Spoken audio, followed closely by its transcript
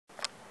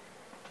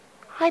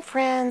Hi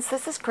friends,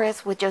 this is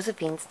Chris with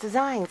Josephine's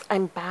Designs.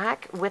 I'm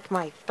back with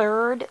my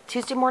third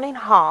Tuesday morning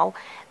haul.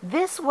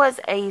 This was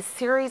a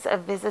series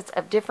of visits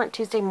of different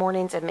Tuesday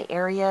mornings in the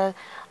area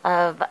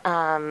of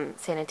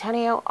San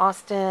Antonio,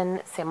 Austin,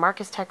 San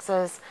Marcos,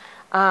 Texas.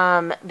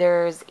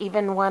 There's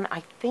even one, I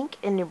think,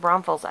 in New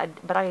Braunfels,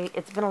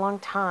 it's been a long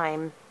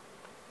time.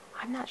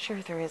 I'm not sure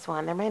if there is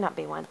one. There may not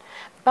be one.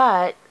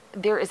 But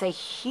there is a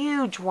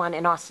huge one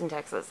in Austin,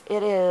 Texas.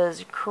 It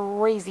is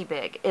crazy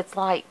big. It's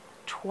like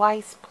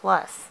twice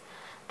plus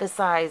the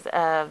size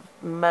of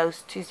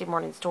most Tuesday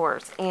morning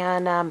stores.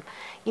 And,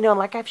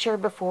 like I've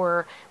shared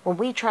before, when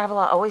we travel,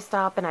 I always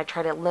stop and I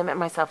try to limit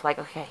myself, like,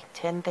 okay,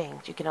 10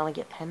 things. You can only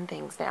get 10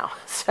 things now.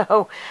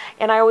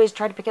 And I always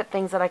try to pick up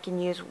things that I can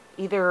use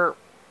either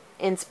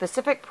in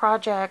specific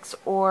projects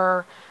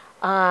or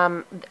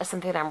something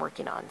that I'm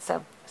working on.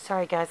 So,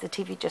 sorry guys, the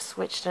TV just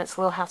switched and it's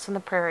Little House on the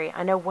Prairie.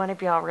 I know one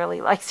of y'all really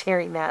likes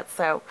hearing that,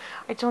 so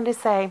I just wanted to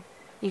say,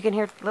 you can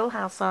hear Little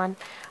House on.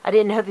 I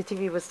didn't know the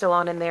TV was still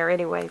on in there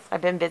anyways.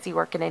 I've been busy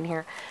working in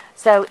here.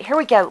 So here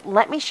we go.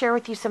 Let me share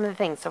with you some of the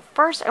things. So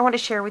first I want to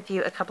share with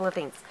you a couple of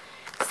things.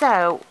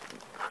 So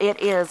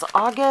it is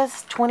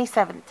August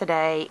 27th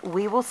today.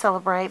 We will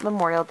celebrate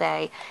Memorial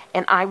Day,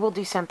 and I will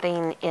do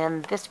something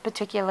in this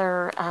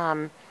particular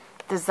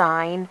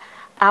design.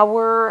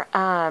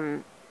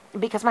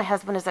 Because my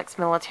husband is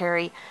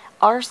ex-military,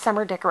 our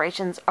summer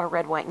decorations are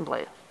red, white, and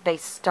blue. They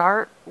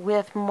start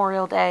with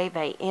Memorial Day.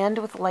 They end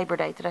with Labor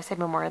Day. Did I say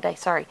Memorial Day?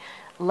 Sorry.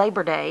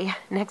 Labor Day,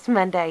 next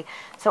Monday.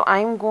 So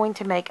I'm going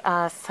to make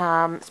us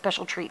some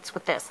special treats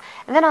with this.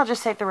 And then I'll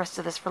just save the rest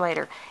of this for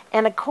later.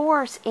 And of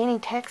course, any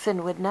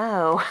Texan would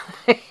know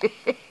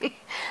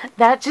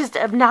that just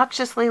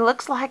obnoxiously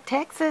looks like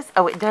Texas.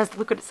 Oh, it does.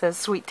 Look what it says,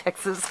 Sweet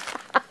Texas.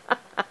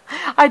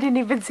 I didn't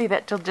even see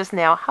that till just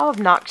now. How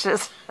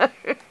obnoxious.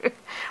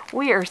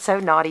 We are so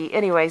naughty.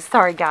 Anyways,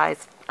 sorry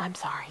guys. I'm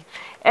sorry.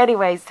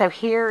 Anyways, so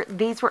here,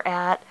 these were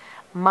at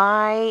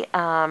my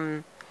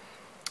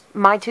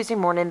my Tuesday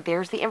morning.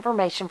 There's the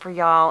information for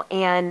y'all.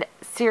 And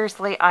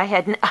seriously,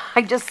 I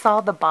just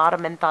saw the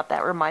bottom and thought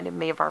that reminded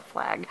me of our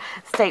flag,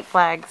 state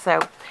flag.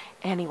 So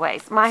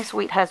anyways, my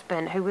sweet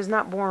husband, who was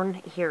not born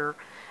here,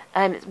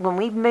 when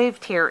we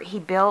moved here, he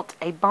built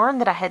a barn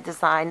that I had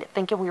designed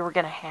thinking we were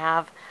going to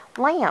have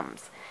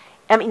lambs.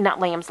 I mean, not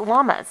lambs,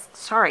 llamas.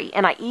 Sorry.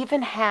 And I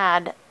even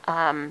had,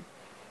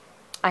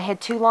 I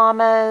had 2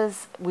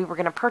 llamas. We were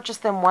going to purchase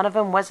them. One of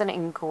them wasn't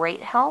in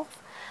great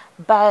health,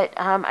 but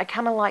I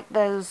kind of like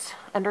those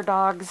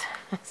underdogs,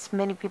 as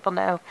many people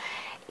know.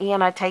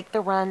 And I take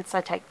the runts,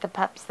 I take the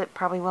pups that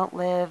probably won't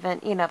live,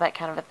 and that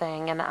kind of a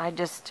thing. And I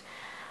just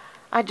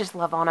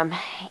love on them.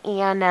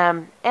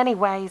 And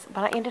anyways,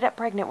 but I ended up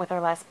pregnant with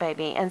our last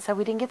baby, and so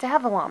we didn't get to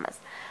have the llamas.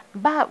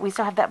 But we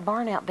still have that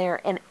barn out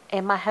there, and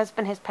my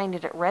husband has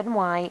painted it red and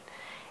white,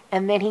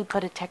 and then he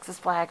put a Texas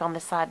flag on the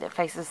side that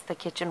faces the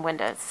kitchen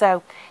window.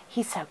 So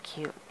he's so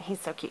cute.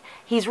 He's so cute.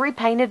 He's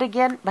repainted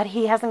again, but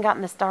he hasn't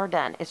gotten the star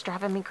done. It's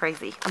driving me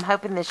crazy. I'm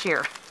hoping this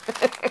year.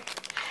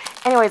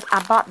 Anyways,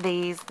 I bought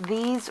these.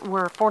 These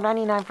were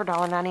 $4.99 for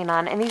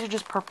 $1.99, and these are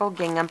just purple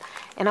gingham.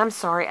 And I'm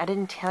sorry, I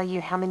didn't tell you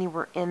how many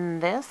were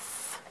in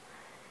this.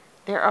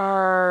 There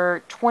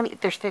are 20,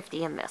 there's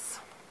 50 in this.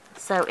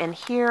 So in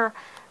here,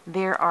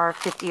 there are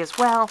 50 as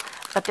well,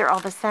 but they're all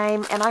the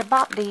same. And I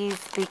bought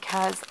these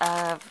because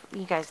of,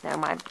 you guys know,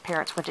 my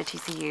parents went to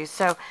TCU.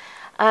 So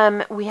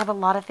we have a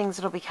lot of things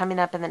that will be coming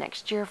up in the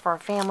next year for our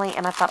family,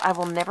 and I thought I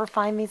will never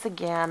find these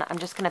again. I'm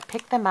just going to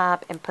pick them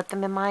up and put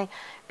them in my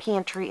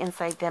pantry and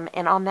save them,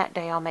 and on that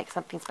day I'll make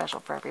something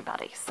special for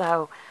everybody.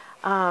 So,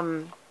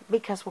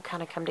 because we'll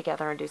kind of come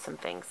together and do some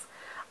things.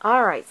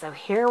 Alright, so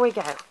here we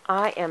go.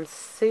 I am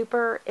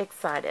super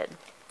excited.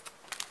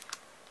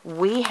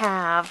 We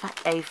have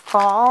a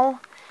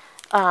fall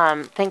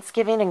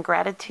Thanksgiving and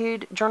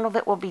Gratitude journal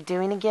that we'll be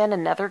doing again,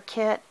 another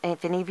kit,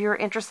 if any of you are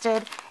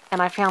interested.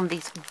 And I found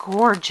these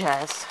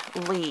gorgeous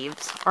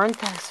leaves. Aren't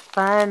those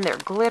fun? They're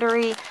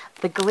glittery.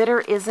 The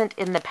glitter isn't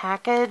in the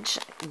package.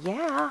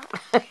 Yeah.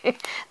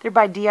 They're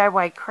by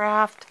DIY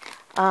Craft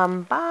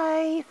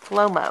by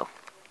Flomo.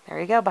 There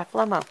you go, by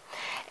Flomo.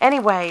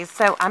 Anyways,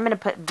 so I'm going to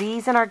put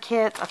these in our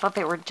kits. I thought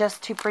they were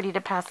just too pretty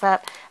to pass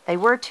up. They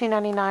were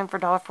 $2.99 for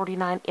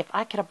 $1.49. If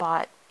I could have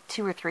bought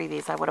 2 or 3 of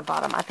these, I would have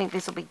bought them. I think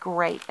these will be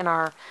great in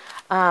our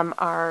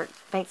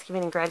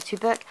Thanksgiving and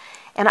Gratitude book.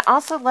 And I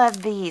also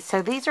love these.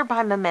 So these are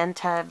by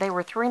Memento. They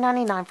were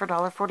 $3.99 for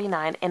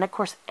 $1.49. And of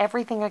course,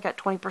 everything I got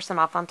 20%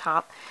 off on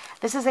top.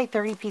 This is a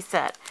 30-piece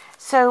set.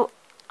 So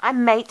I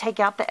may take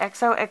out the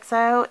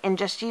XOXO and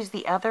just use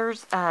the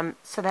others.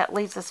 So that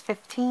leaves us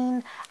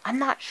 15. I'm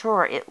not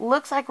sure. It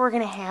looks like we're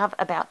going to have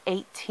about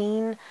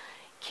 18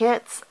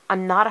 kits.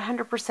 I'm not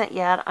 100%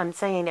 yet. I'm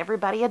saying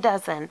everybody a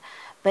dozen.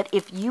 But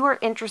if you are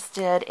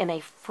interested in a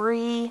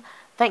free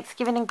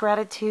Thanksgiving and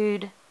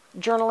Gratitude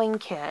journaling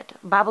kit,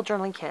 Bible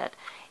journaling kit,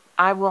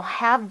 I will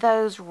have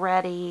those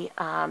ready.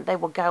 They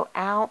will go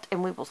out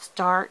and we will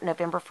start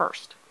November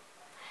 1st.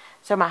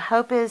 So my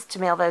hope is to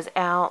mail those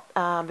out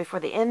before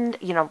the end,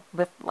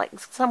 like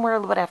somewhere a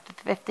little bit after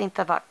the 15th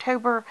of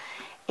October.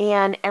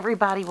 and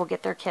everybody will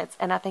get their kits,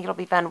 and I think it'll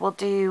be fun. We'll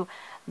do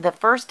the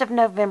 1st of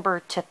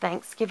November to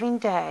Thanksgiving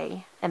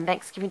Day, and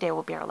Thanksgiving Day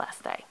will be our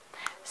last day.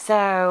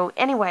 So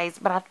anyways,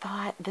 but I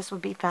thought this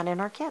would be fun in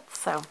our kits.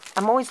 So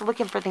I'm always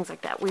looking for things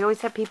like that. We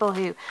always have people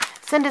who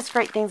send us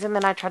great things, and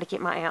then I try to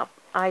keep my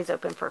eyes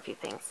open for a few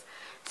things.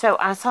 So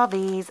I saw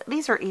these.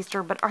 These are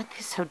Easter, but aren't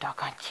they so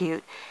doggone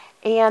cute?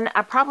 And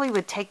I probably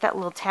would take that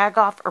little tag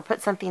off or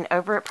put something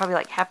over it, probably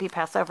like Happy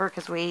Passover,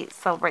 because we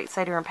celebrate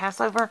Seder and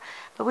Passover.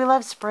 But we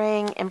love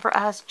spring, and for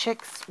us,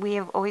 chicks, we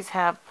always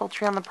have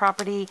poultry on the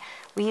property.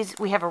 We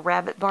have a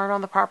rabbit barn on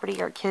the property.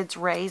 Our kids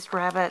raised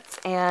rabbits,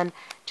 and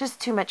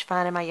just too much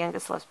fun. And my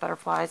youngest loves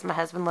butterflies. My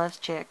husband loves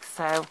chicks.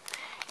 So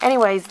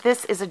anyways,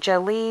 this is a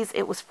Jolie's.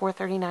 It was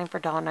 $4.39 for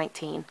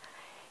 $1.19.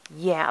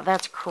 Yeah,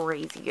 that's a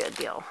crazy good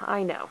deal.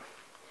 I know.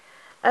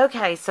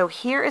 Okay, so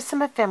here is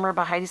some ephemera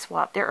by Heidi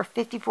Swapp. There are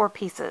 54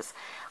 pieces.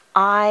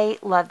 I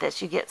love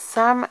this. You get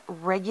some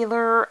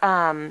regular,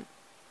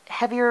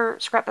 heavier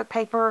scrapbook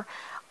paper,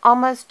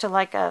 almost to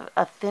like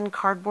a thin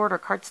cardboard or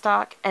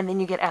cardstock, and then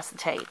you get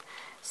acetate.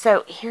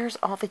 So here's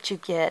all that you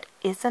get.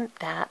 Isn't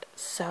that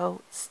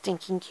so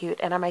stinking cute?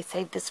 And I may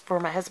save this for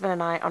my husband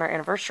and I on our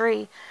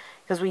anniversary,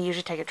 because we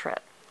usually take a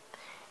trip.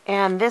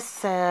 And this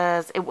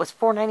says it was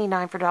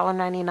 $4.99 for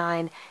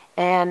 $1.99,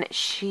 and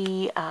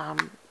she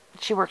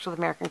works with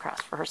American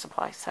Crafts for her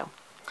supplies. So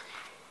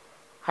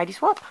Heidi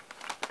Swapp.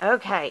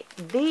 Okay,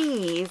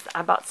 these,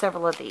 I bought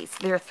several of these.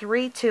 There are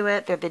 3 to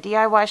it. They're the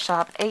DIY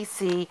Shop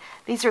AC.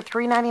 These are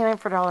 $3.99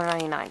 for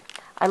 $1.99.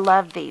 I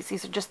love these.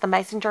 These are just the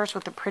mason jars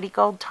with the pretty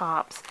gold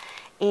tops,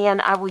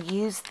 and I will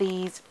use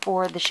these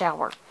for the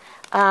shower.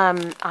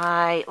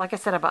 Like I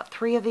said, I bought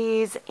 3 of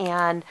these,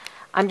 and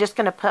I'm just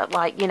going to put,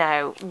 like, you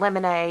know,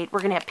 lemonade. We're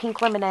going to have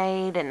pink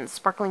lemonade and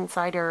sparkling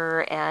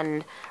cider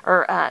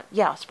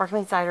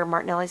sparkling cider,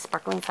 Martinelli's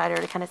sparkling cider,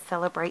 to kind of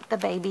celebrate the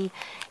baby.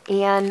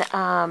 And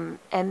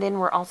then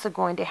we're also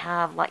going to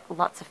have, like,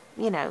 lots of,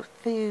 you know,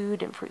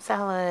 food and fruit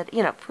salad,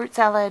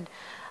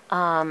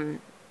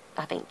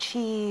 I think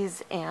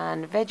cheese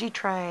and veggie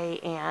tray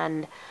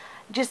and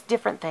just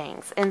different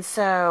things. And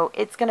so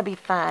it's going to be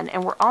fun.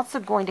 And we're also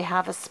going to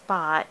have a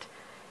spot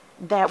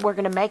that we're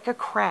going to make a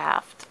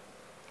craft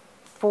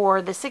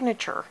for the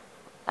signature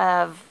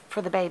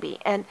for the baby.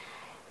 And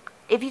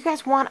if you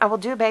guys want, I will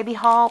do a baby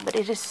haul, but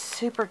it is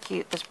super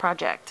cute, this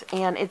project,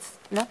 and it's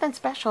nothing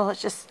special.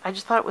 It's just, I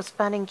just thought it was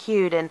fun and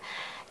cute. And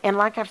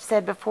like I've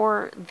said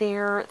before,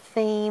 their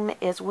theme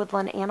is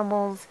woodland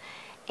animals,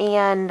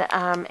 and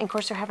of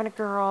course they're having a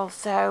girl,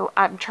 so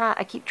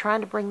I keep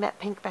trying to bring that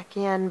pink back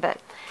in. But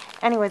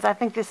anyways, I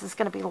think this is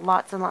going to be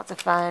lots and lots of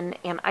fun,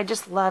 and I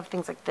just love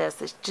things like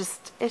this. It's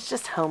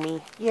just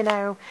homey, you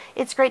know.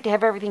 It's great to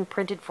have everything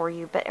printed for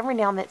you, but every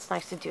now and then it's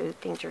nice to do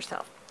things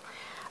yourself.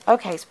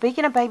 Okay,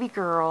 speaking of baby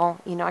girl,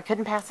 you know, I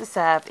couldn't pass this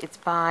up. It's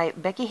by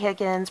Becky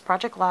Higgins,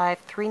 Project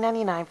Life,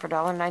 $3.99 for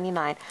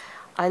 $1.99.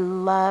 I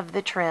love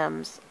the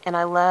trims, and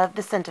I love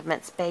the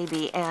sentiments,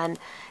 baby, and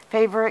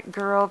favorite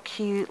girl,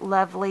 cute,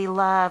 lovely,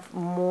 love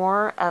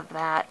more of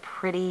that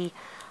pretty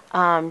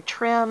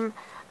trim.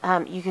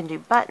 You can do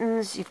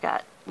buttons. You've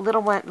got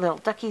little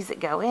duckies that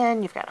go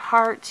in. You've got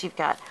hearts. You've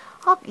got,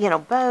 you know,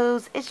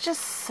 bows. It's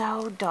just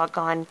so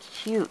doggone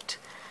cute.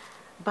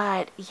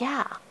 But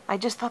yeah, I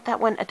just thought that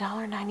one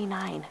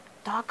 $1.99.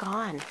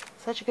 Doggone,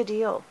 such a good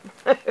deal.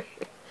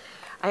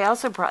 I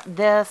also brought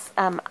this.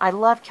 I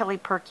love Kelly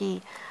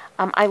Perky.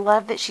 I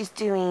love that she's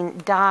doing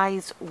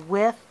dies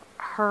with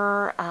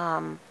her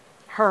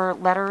her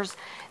letters.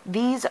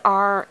 These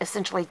are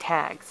essentially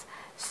tags.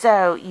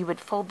 So you would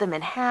fold them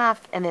in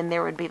half, and then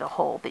there would be the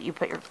hole that you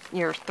put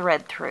your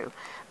thread through.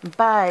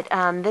 But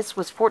this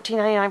was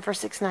 $14.99 for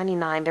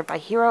 $6.99. They're by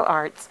Hero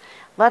Arts.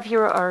 Love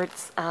Hero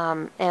Arts,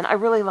 and I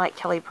really like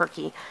Kelly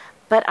Perky.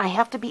 But I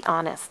have to be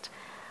honest,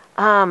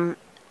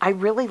 I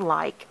really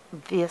like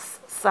this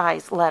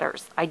size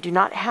letters. I do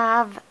not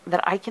have,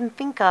 that I can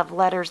think of,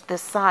 letters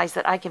this size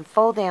that I can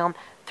fold down,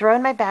 throw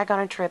in my bag on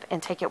a trip,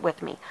 and take it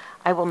with me.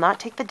 I will not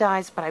take the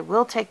dies, but I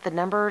will take the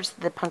numbers,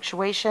 the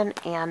punctuation,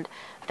 and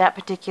that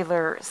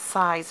particular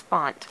size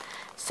font.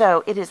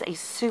 So it is a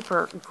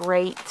super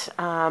great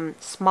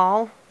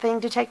small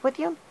thing to take with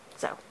you.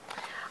 So,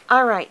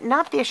 all right,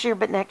 not this year,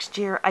 but next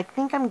year, I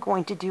think I'm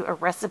going to do a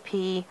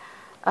recipe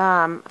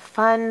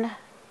fun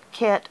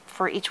kit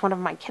for each one of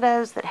my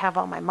kiddos that have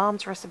all my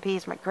mom's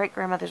recipes, my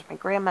great-grandmother's, my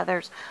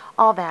grandmother's,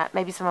 all that,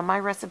 maybe some of my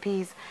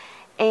recipes.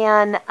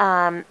 And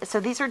so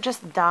these are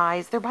just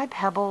dies. They're by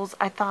Pebbles.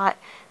 I thought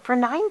for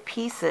 9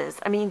 pieces,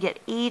 I mean, you get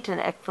eat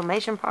and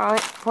exclamation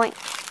point.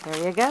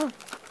 There you go.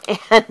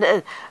 And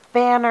a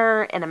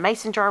banner and a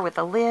mason jar with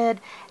a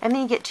lid. And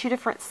then you get 2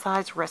 different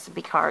size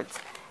recipe cards.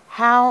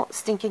 How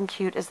stinking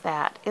cute is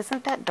that?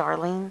 Isn't that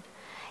darling?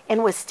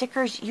 And with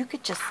stickers, you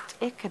could just,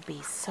 it could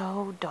be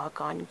so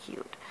doggone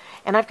cute.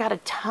 And I've got a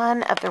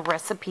ton of the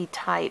recipe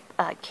type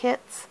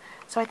kits,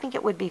 so I think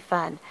it would be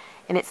fun.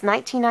 And it's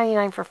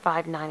 $19.99 for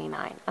 $5.99.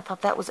 I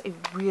thought that was a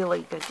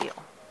really good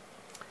deal.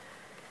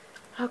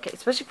 Okay,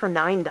 especially for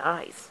 9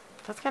 dies.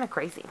 That's kind of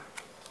crazy.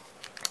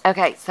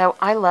 Okay, so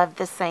I love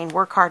this saying,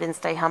 work hard and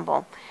stay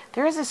humble.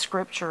 There is a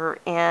scripture,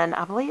 and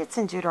I believe it's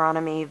in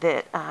Deuteronomy,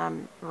 that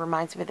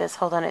reminds me of this.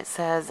 Hold on, it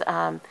says,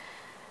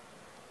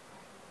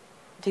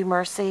 do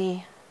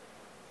mercy,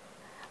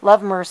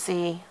 love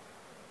mercy,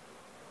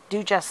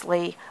 do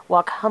justly,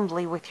 walk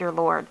humbly with your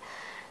Lord.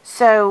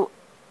 So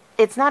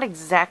it's not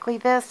exactly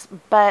this,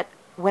 but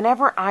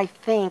whenever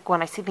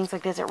when I see things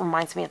like this, it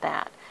reminds me of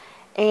that.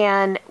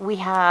 And we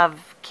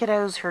have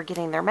kiddos who are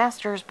getting their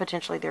masters,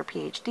 potentially their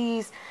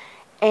PhDs,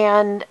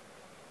 and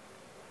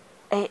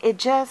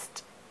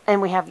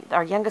and we have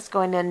our youngest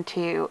going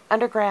into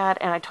undergrad,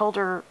 and I told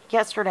her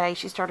yesterday,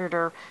 she started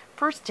her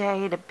first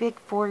day at a big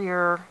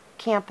 4-year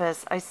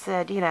campus. I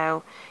said,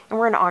 and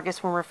we're in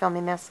August when we're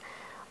filming this,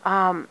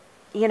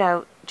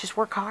 just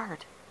work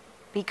hard.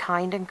 Be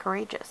kind and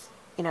courageous.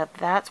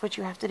 That's what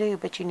you have to do,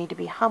 but you need to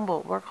be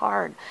humble, work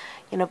hard,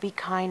 be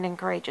kind and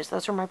courageous.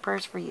 Those are my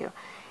prayers for you.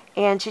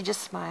 And she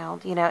just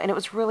smiled, and it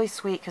was really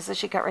sweet because as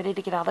she got ready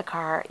to get out of the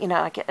car,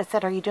 I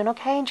said, are you doing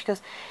okay? And she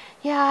goes,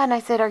 yeah. And I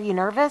said, are you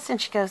nervous?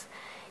 And she goes,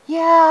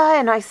 yeah.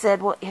 And I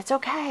said, well, it's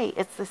okay.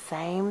 It's the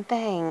same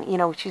thing.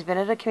 She's been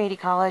at a community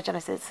college, and I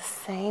said, it's the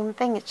same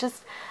thing. It's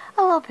just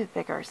a little bit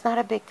bigger. It's not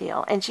a big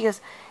deal. And she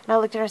goes, and I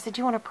looked at her and I said,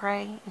 do you want to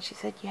pray? And she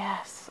said,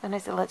 yes. And I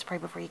said, let's pray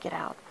before you get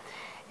out.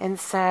 And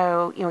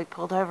so, we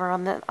pulled over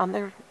on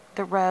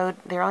the road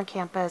there on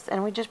campus,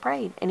 and we just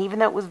prayed. And even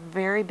though it was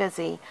very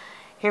busy,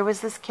 here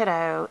was this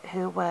kiddo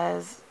who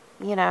was,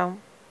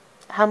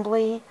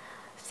 humbly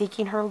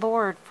seeking her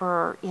Lord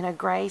for,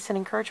 grace and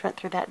encouragement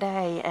through that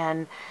day.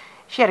 And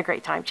she had a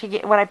great time.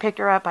 When I picked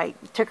her up, I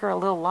took her a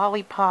little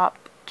lollipop,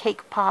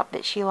 cake pop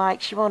that she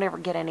likes. She won't ever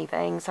get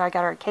anything. So I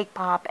got her a cake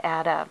pop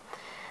at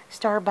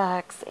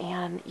Starbucks,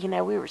 and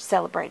we were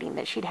celebrating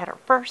that she'd had her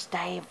first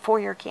day of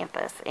 4-year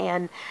campus,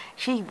 and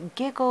she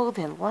giggled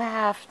and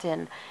laughed,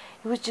 and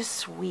it was just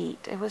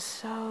sweet. It was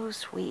so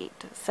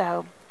sweet.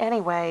 So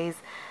anyways,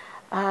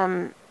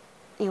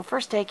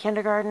 first day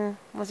kindergarten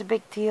was a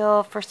big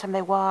deal. First time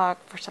they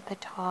walk, first time they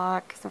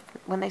talk,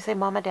 when they say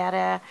mama,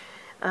 dada,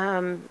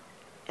 and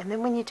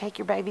then when you take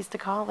your babies to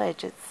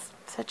college, it's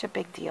such a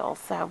big deal.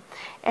 So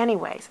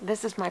anyways,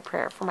 this is my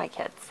prayer for my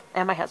kids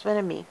and my husband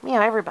and me,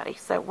 everybody.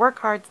 So work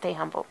hard, stay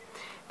humble.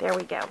 There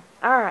we go.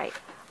 All right.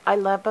 I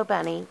love Bo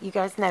Bunny. You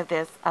guys know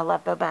this. I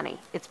love Bo Bunny.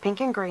 It's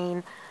pink and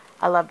green.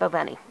 I love Bo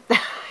Bunny.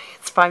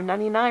 It's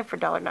 $5.99 for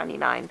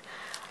 $1.99.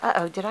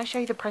 Uh-oh, did I show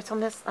you the price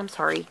on this? I'm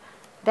sorry.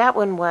 That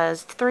one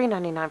was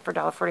 $3.99 for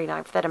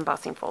 $1.49 for that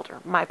embossing folder.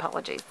 My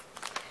apologies.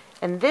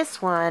 And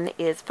this one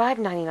is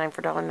 $5.99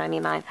 for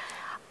 $1.99.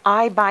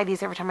 I buy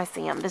these every time I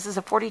see them. This is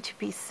a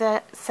 42-piece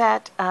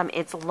set.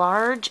 It's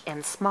large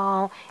and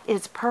small. It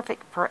is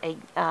perfect for a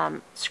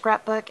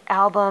scrapbook,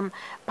 album,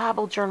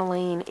 Bible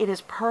journaling. It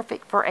is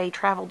perfect for a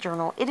travel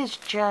journal. It's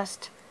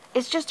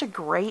just a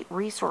great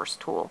resource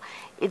tool.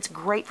 It's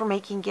great for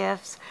making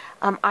gifts.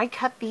 I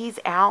cut these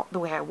out the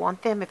way I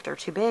want them, if they're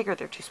too big or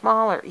they're too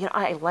small, or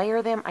I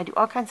layer them. I do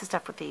all kinds of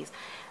stuff with these.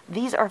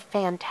 These are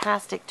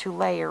fantastic to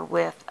layer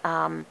with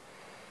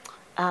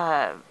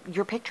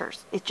your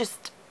pictures.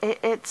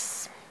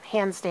 It's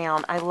hands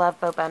down. I love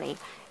Bo Bunny,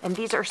 and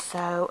these are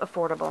so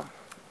affordable.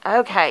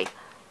 Okay,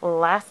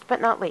 last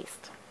but not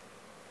least.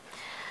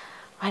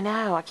 I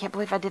know, I can't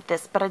believe I did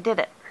this, but I did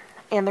it.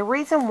 And the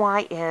reason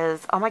why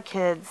is all my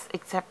kids,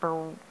 except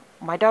for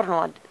my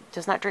daughter-in-law,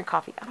 does not drink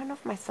coffee. I don't know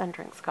if my son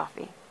drinks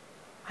coffee.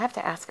 I have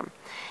to ask him.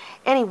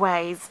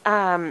 Anyways,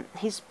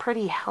 he's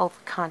pretty health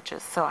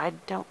conscious, so I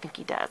don't think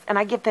he does. And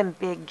I give them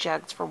big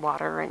jugs for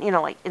water and,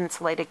 like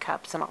insulated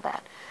cups and all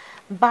that.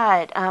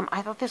 But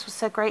I thought this was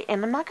so great,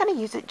 and I'm not going to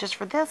use it just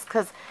for this,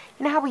 because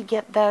you know how we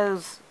get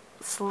those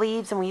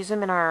sleeves and we use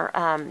them in our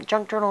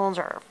junk journals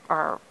or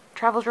our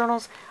travel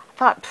journals? I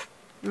thought,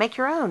 make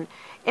your own.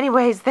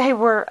 Anyways, they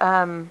were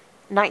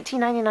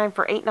 $19.99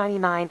 for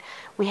 $8.99.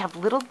 We have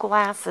little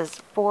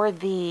glasses for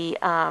the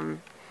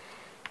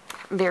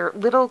they're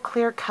little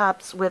clear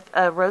cups with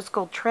a rose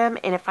gold trim,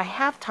 and if I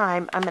have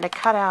time, I'm going to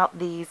cut out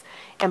these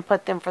and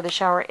put them for the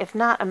shower. If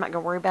not, I'm not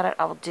going to worry about it.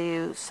 I'll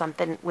do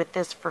something with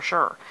this for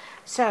sure.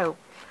 So,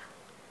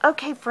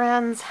 okay,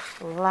 friends,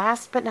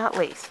 last but not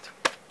least,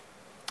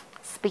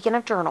 speaking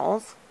of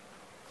journals,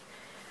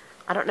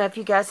 I don't know if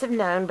you guys have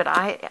known, but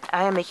I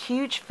am a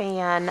huge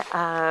fan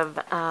of,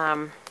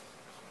 let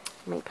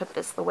me put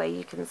this the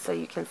way so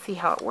you can see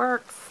how it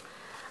works.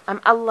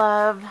 I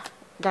love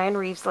Diane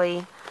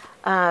Reevesley.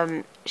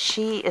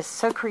 She is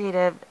so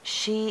creative.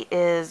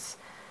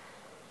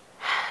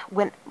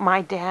 When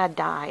my dad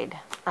died,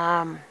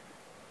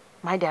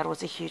 my dad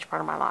was a huge part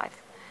of my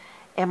life.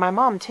 And my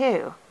mom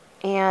too.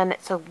 And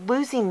so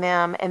losing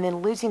them, and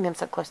then losing them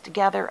so close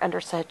together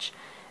under such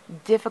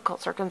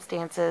difficult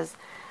circumstances,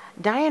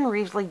 Diane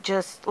Reevesley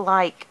just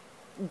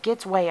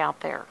gets way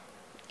out there.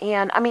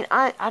 And I mean,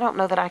 I don't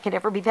know that I could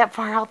ever be that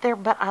far out there,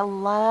 but I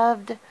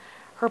loved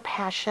her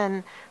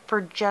passion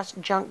for just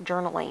junk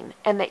journaling,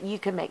 and that you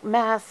could make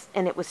mess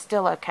and it was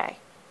still okay.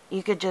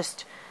 You could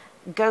just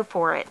go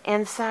for it.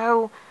 And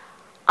so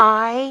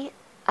I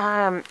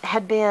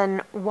had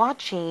been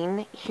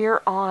watching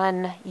here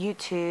on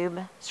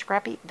YouTube,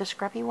 the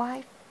Scrappy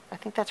Wife. I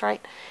think that's right.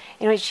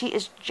 Anyway, she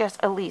is just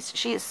Elise.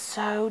 She is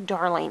so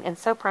darling and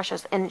so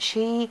precious. And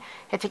she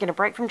had taken a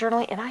break from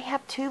journaling, and I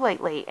have too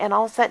lately. And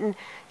all of a sudden,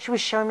 she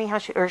was showing me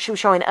she was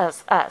showing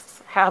us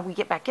how we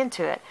get back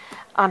into it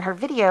on her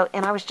video.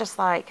 And I was just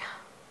like,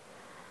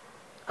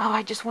 oh,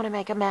 I just want to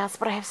make a mess,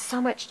 but I have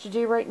so much to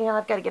do right now.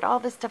 I've got to get all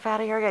this stuff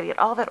out of here. I've got to get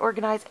all that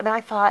organized. And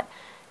I thought,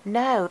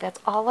 no, that's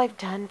all I've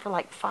done for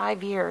like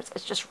 5 years.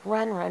 It's just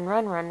run.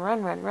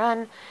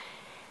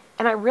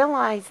 And I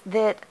realized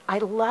that I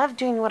love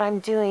doing what I'm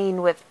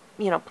doing with,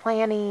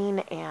 planning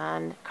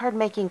and card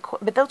making,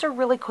 but those are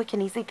really quick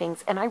and easy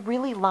things. And I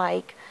really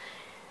like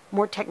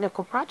more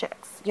technical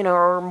projects,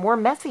 or more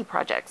messy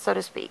projects, so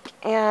to speak.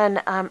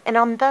 And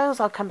on those,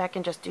 I'll come back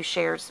and just do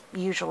shares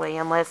usually,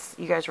 unless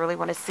you guys really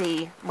want to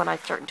see when I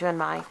start doing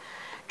my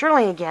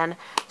journaling again.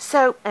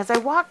 So as I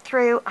walked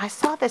through, I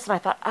saw this and I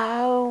thought,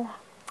 oh,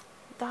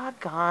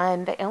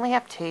 doggone, they only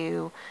have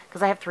 2,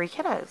 because I have 3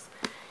 kiddos.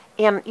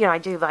 And, I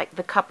do like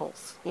the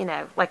couples,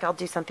 like I'll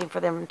do something for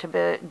them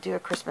to do a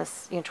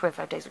Christmas,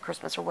 25 days of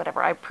Christmas or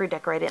whatever. I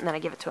pre-decorate it and then I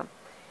give it to them.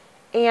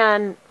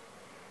 And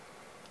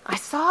I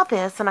saw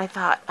this and I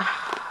thought,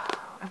 oh,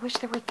 I wish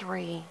there were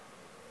 3.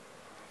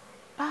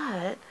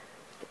 But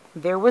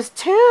there was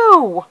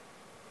 2.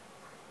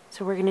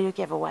 So we're going to do a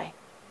giveaway.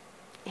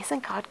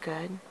 Isn't God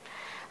good?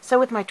 So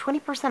with my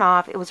 20%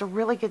 off, it was a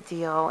really good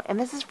deal. And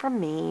this is from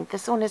me.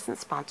 This one isn't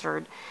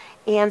sponsored.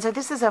 And so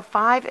this is a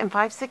 5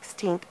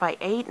 5/16 by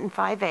 8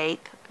 5/8.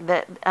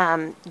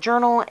 The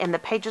journal, and the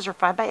pages are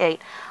 5 by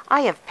 8.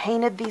 I have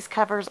painted these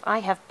covers. I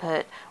have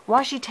put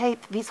washi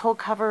tape these whole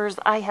covers.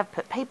 I have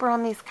put paper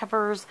on these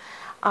covers.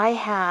 I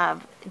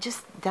have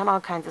just done all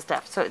kinds of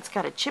stuff. So it's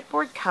got a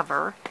chipboard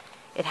cover.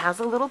 It has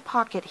a little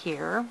pocket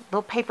here,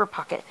 little paper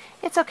pocket.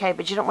 It's okay,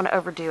 but you don't want to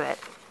overdo it.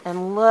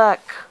 And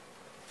look.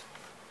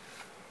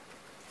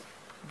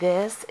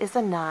 This is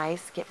a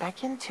nice, get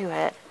back into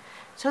it.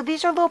 So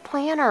these are little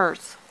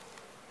planners.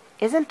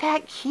 Isn't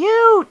that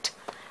cute?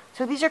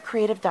 So these are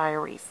creative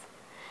diaries.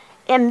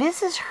 And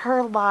this is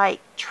her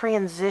like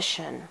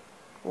transition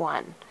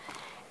one.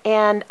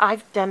 And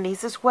I've done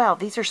these as well.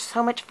 These are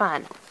so much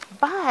fun.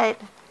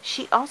 But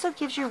she also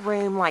gives you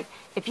room, like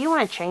if you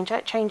want to change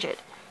that, change it.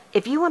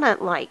 If you want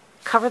to like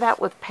cover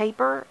that with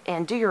paper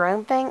and do your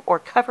own thing, or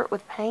cover it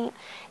with paint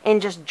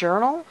and just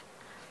journal,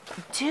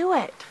 do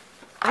it.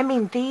 I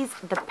mean,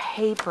 the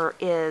paper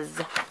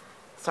is,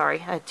 sorry,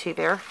 I had 2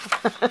 there,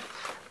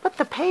 but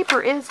the paper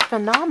is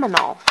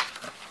phenomenal.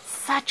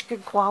 Such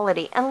good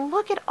quality. And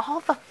look at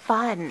all the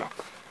fun.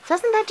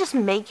 Doesn't that just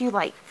make you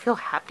like feel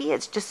happy?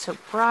 It's just so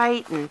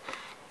bright and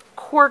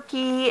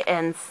quirky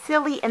and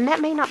silly, and that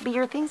may not be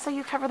your thing, so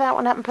you cover that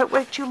one up and put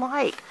what you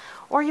like.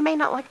 Or you may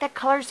not like that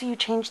color, so you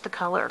change the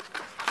color.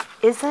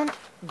 Isn't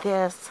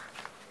this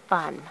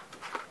fun?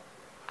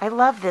 I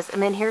love this.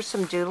 And then here's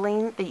some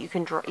doodling that you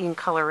can draw, you can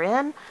color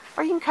in,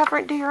 or you can cover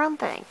it and do your own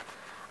thing.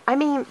 I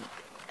mean,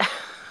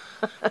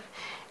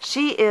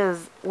 she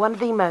is one of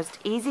the most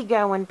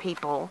easygoing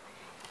people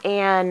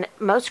and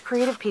most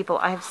creative people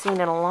I've seen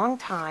in a long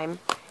time.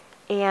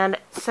 And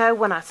so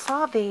when I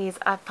saw these,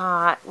 I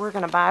thought, we're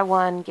going to buy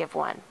one, give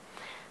one.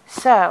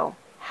 So,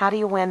 how do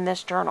you win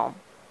this journal?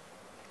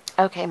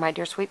 Okay, my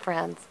dear sweet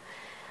friends,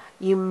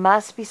 you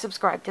must be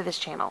subscribed to this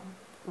channel.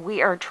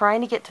 We are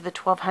trying to get to the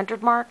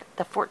 1,200 mark,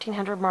 the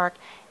 1,400 mark,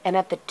 and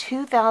at the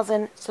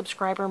 2,000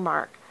 subscriber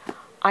mark,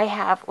 I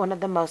have one of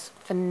the most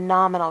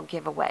phenomenal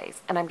giveaways,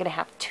 and I'm going to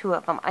have 2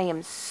 of them. I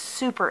am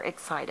super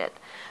excited.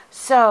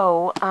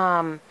 So,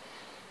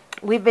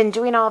 we've been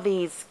doing all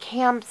these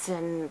camps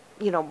and,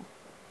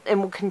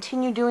 and we'll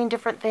continue doing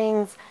different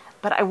things,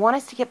 but I want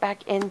us to get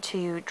back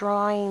into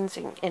drawings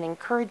and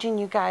encouraging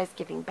you guys,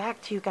 giving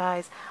back to you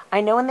guys. I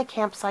know in the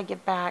camps I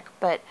give back,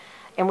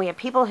 and we have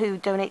people who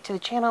donate to the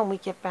channel and we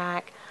give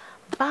back,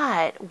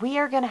 but we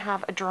are going to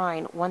have a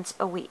drawing once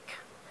a week.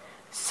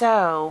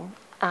 So,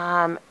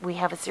 we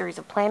have a series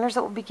of planners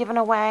that will be given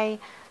away.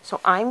 So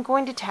I'm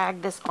going to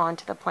tag this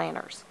onto the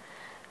planners.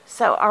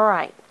 So,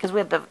 alright, because we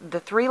have the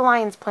 3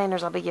 Lions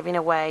planners I'll be giving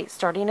away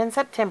starting in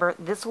September.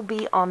 This will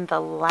be on the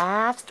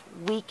last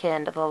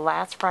weekend, the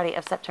last Friday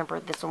of September.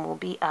 This one will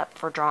be up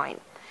for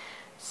drawing.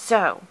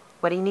 So,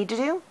 what do you need to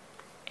do?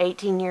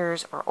 18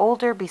 years or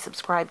older, be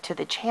subscribed to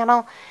the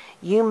channel.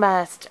 You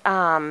must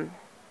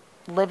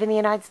live in the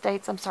United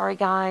States. I'm sorry,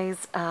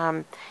 guys.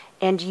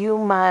 And you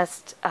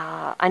must,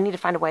 I need to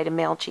find a way to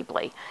mail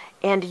cheaply.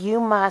 And you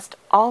must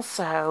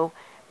also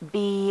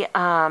be,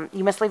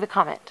 you must leave a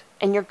comment.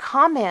 And your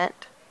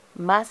comment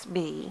must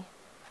be,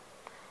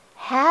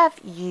 have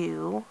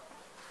you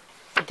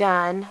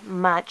done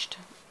much,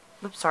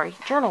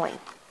 journaling?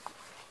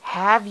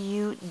 Have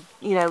you,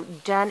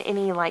 done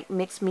any like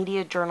mixed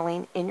media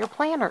journaling in your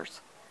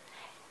planners?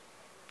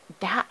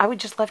 That I would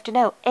just love to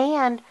know.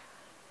 And,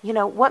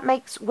 what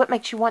makes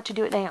you want to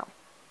do it now?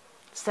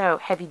 So,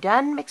 have you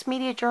done mixed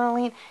media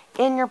journaling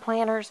in your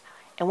planners?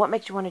 And what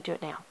makes you want to do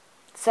it now?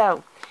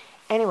 So,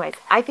 anyways,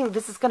 I think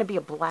this is going to be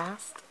a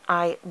blast.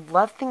 I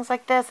love things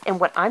like this. And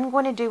what I'm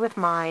going to do with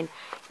mine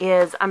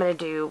is I'm going to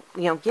do,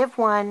 give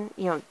one,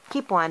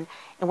 keep one.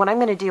 And what I'm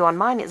going to do on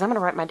mine is I'm going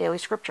to write my daily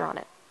scripture on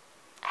it.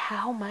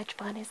 How much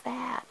fun is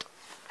that?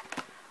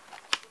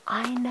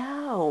 I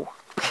know.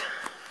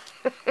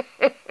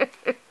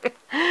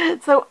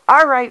 So,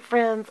 all right,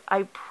 friends,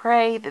 I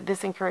pray that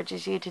this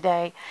encourages you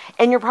today.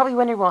 And you're probably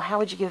wondering, well, how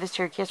would you give this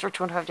to your kids for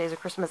 25 days of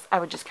Christmas? I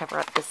would just cover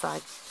up this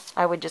side.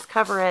 I would just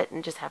cover it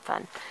and just have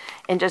fun.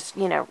 And just,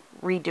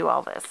 redo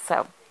all this.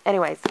 So,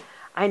 anyways,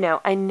 I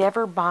know I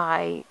never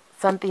buy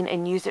something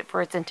and use it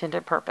for its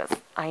intended purpose.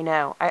 I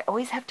know. I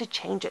always have to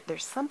change it.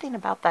 There's something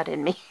about that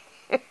in me.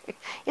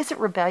 Is it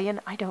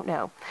rebellion? I don't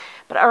know.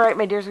 But all right,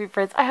 my dear sweet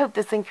friends, I hope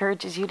this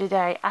encourages you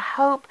today. I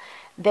hope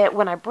that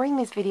when I bring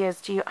these videos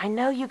to you, I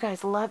know you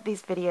guys love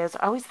these videos.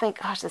 I always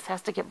think, gosh, this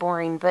has to get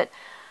boring, but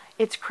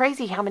it's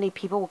crazy how many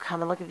people will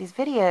come and look at these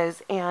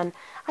videos, and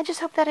I just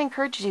hope that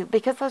encourages you,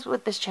 because that's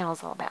what this channel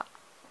is all about.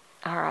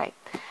 All right.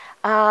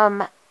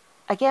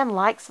 Again,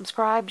 like,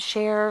 subscribe,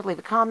 share, leave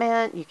a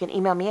comment. You can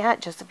email me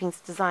at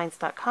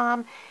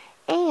josephinesdesigns.com.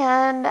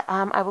 And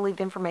I will leave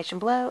information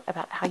below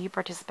about how you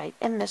participate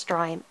in this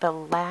drawing the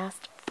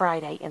last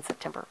Friday in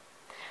September.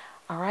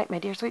 All right, my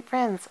dear sweet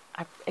friends,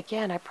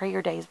 again, I pray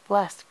your day is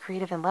blessed,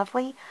 creative, and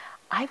lovely.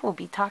 I will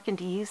be talking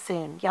to you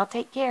soon. Y'all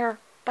take care.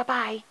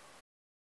 Bye-bye.